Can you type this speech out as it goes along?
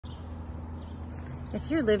If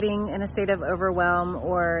you're living in a state of overwhelm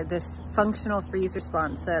or this functional freeze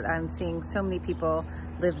response that I'm seeing so many people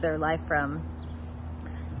live their life from,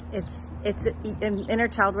 it's inner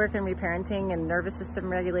child work and reparenting and nervous system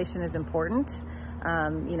regulation is important.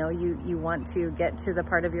 You want to get to the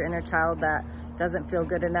part of your inner child that doesn't feel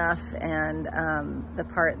good enough, and the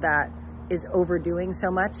part that is overdoing so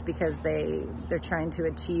much because they're trying to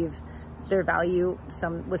achieve their value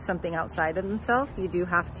with something outside of themselves. You do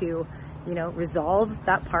have to resolve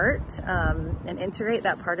that part and integrate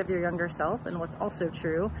that part of your younger self. And what's also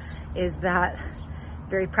true is that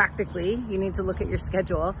very practically, you need to look at your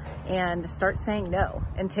schedule and start saying no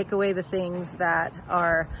and take away the things that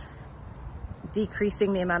are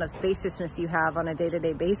decreasing the amount of spaciousness you have on a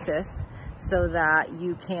day-to-day basis, so that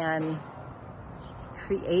you can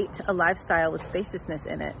create a lifestyle with spaciousness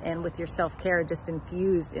in it and with your self-care just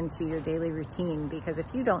infused into your daily routine. Because if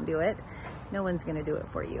you don't do it, no one's going to do it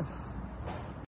for you.